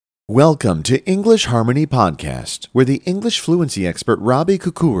Welcome to English Harmony Podcast, where the English fluency expert Robbie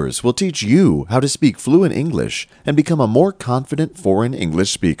Kukurs will teach you how to speak fluent English and become a more confident foreign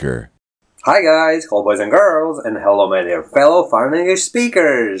English speaker. Hi guys, hello boys and girls, and hello my dear fellow foreign English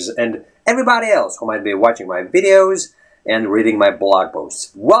speakers, and everybody else who might be watching my videos and reading my blog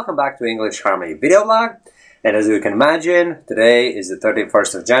posts. Welcome back to English Harmony video blog, and as you can imagine, today is the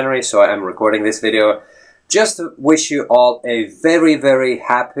 31st of January, so I'm recording this video just to wish you all a very, very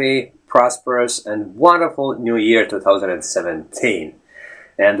happy, prosperous, and wonderful New Year 2017.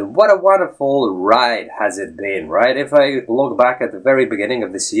 And what a wonderful ride has it been, right? If I look back at the very beginning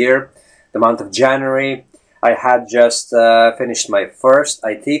of this year, the month of January, I had just finished my first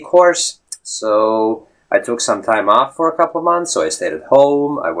IT course, so I took some time off for a couple of months, so I stayed at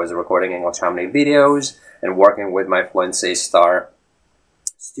home, I was recording English Harmony videos, and working with my Fluency Star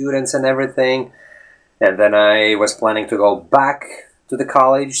students and everything. And then I was planning to go back to the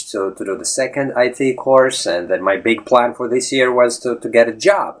college to do the second IT course. And then my big plan for this year was to get a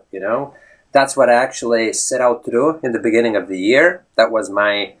job, you know. That's what I actually set out to do in the beginning of the year. That was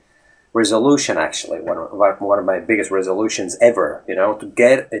my resolution, actually. One of my biggest resolutions ever, you know, to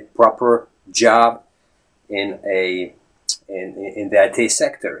get a proper job in the IT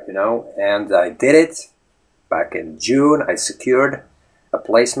sector, you know. And I did it back in June. I secured a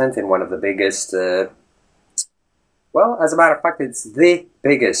placement in one of the biggest... well, as a matter of fact, it's the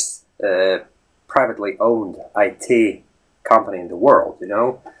biggest privately owned IT company in the world, you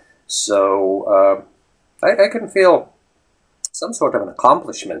know. So I can feel some sort of an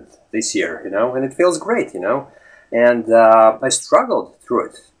accomplishment this year, you know, and it feels great, you know. And I struggled through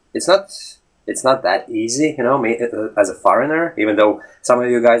it. It's not that easy, you know, me as a foreigner, even though some of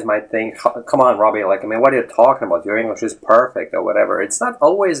you guys might think, come on, Robbie, like, I mean, what are you talking about? Your English is perfect or whatever. It's not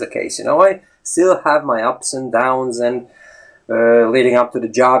always the case, you know. I still have my ups and downs, and leading up to the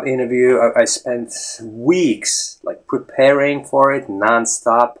job interview, I spent weeks, like, preparing for it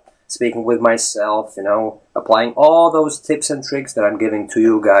non-stop, speaking with myself, you know, applying all those tips and tricks that I'm giving to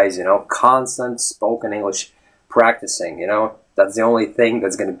you guys, you know, constant spoken English practicing, you know. That's the only thing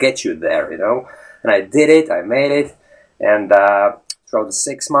that's going to get you there, you know. And I did it, I made it, and throughout the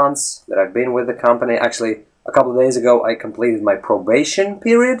 6 months that I've been with the company, actually a couple of days ago I completed my probation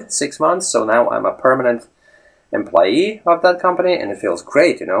period, 6 months, so now I'm a permanent employee of that company, and it feels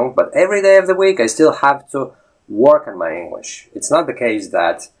great, you know. But every day of the week I still have to work on my English. It's not the case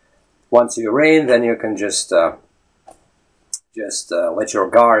that once you're in, then you can just let your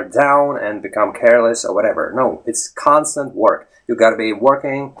guard down and become careless or whatever. No, it's constant work. You got to be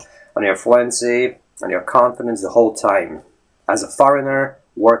working on your fluency, on your confidence the whole time. As a foreigner,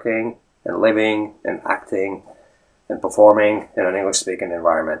 working and living and acting and performing in an English-speaking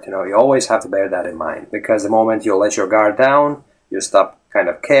environment. You know, you always have to bear that in mind, because the moment you let your guard down, you stop kind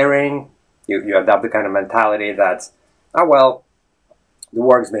of caring, you adopt the kind of mentality that, oh well, the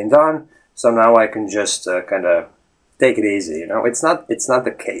work's been done, so now I can just kind of take it easy, you know. It's not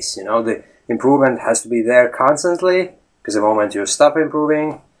the case, you know. The improvement has to be there constantly, because the moment you stop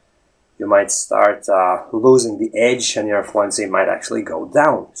improving, you might start losing the edge, and your fluency might actually go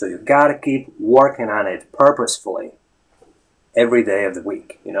down. So you gotta keep working on it purposefully every day of the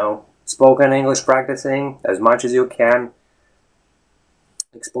week, you know. Spoken English practicing as much as you can,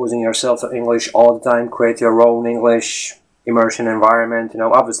 exposing yourself to English all the time, create your own English immersion environment, you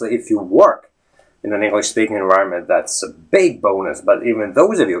know. Obviously, if you work in an English-speaking environment, that's a big bonus. But even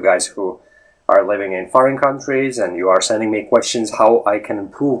those of you guys who are living in foreign countries and you are sending me questions how I can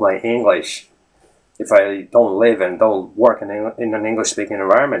improve my English if I don't live and don't work in an English-speaking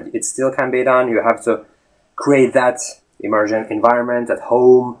environment, it still can be done. You have to create that immersion environment at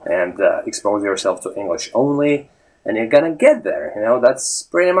home and expose yourself to English only, and you're gonna get there, you know. That's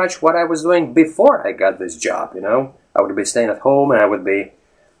pretty much what I was doing before I got this job, you know. I would be staying at home and I would be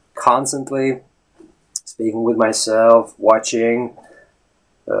constantly speaking with myself, watching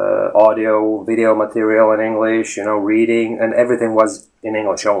audio, video material in English, you know, reading, and everything was in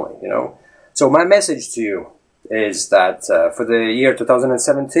English only, you know. So my message to you is that for the year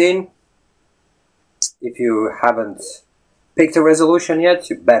 2017, if you haven't picked a resolution yet,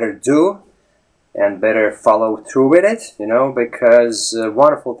 you better do, and better follow through with it, you know, because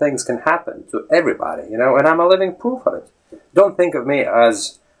wonderful things can happen to everybody, you know, and I'm a living proof of it. Don't think of me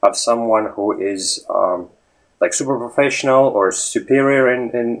as of someone who is like super professional or superior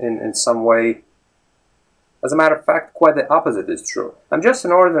in some way. As a matter of fact, quite the opposite is true. I'm just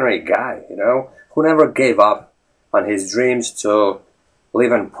an ordinary guy, you know, who never gave up on his dreams to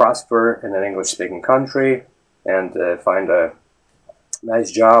live and prosper in an English-speaking country and find a nice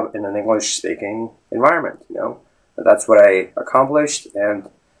job in an English-speaking environment, you know. And that's what I accomplished, and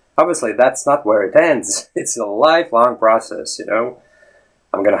obviously that's not where it ends. It's a lifelong process, you know.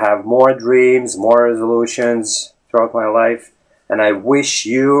 I'm gonna have more dreams, more resolutions throughout my life, and I wish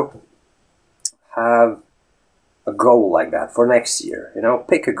you have a goal like that for next year. You know,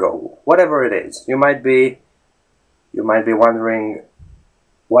 pick a goal, whatever it is. You might be wondering,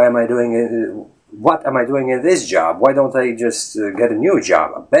 why am I doing it? What am I doing in this job? Why don't I just get a new job,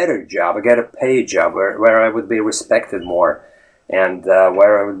 a better job, get a paid job where I would be respected more, and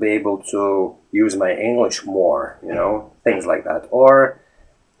where I would be able to use my English more, you know, things like that. Or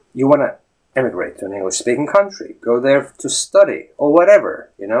you want to emigrate to an English-speaking country, go there to study, or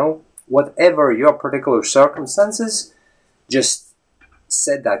whatever, you know, whatever your particular circumstances, just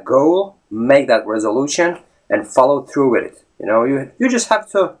set that goal, make that resolution, and follow through with it. You know, you just have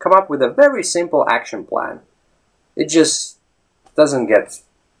to come up with a very simple action plan. It just doesn't get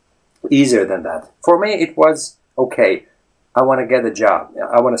easier than that. For me, it was, okay, I want to get a job.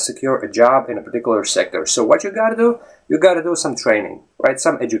 I want to secure a job in a particular sector. So what you got to do? You got to do some training, right?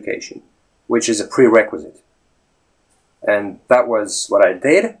 Some education, which is a prerequisite. And that was what I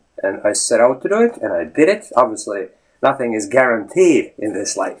did, and I set out to do it, and I did it. Obviously, nothing is guaranteed in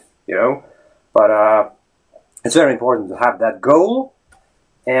this life, you know, but it's very important to have that goal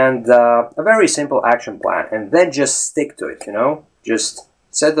and a very simple action plan, and then just stick to it, you know. Just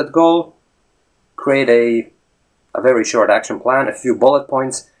set that goal, create a very short action plan, a few bullet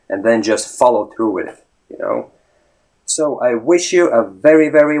points, and then just follow through with it, you know. So I wish you a very,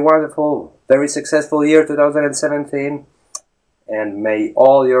 very wonderful, very successful year 2017, and may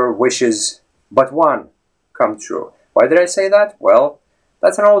all your wishes but one come true. Why did I say that? Well,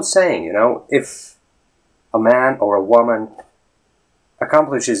 that's an old saying, you know. If a man or a woman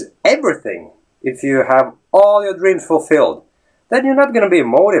accomplishes everything, if you have all your dreams fulfilled, then you're not going to be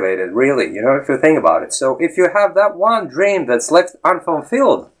motivated, really, you know, if you think about it. So if you have that one dream that's left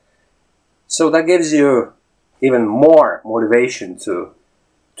unfulfilled, so that gives you even more motivation to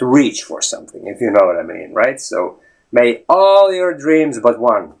reach for something, if you know what I mean, right? So may all your dreams but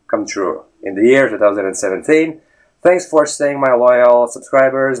one come true in the year 2017. Thanks for staying, my loyal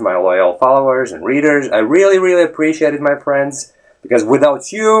subscribers, my loyal followers and readers. I really, really appreciate it, my friends, because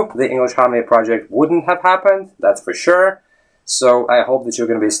without you, the English Harmony Project wouldn't have happened, that's for sure. So I hope that you're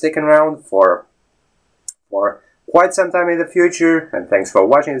going to be sticking around for quite some time in the future. And thanks for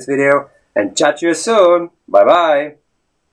watching this video, and chat to you soon. Bye-bye.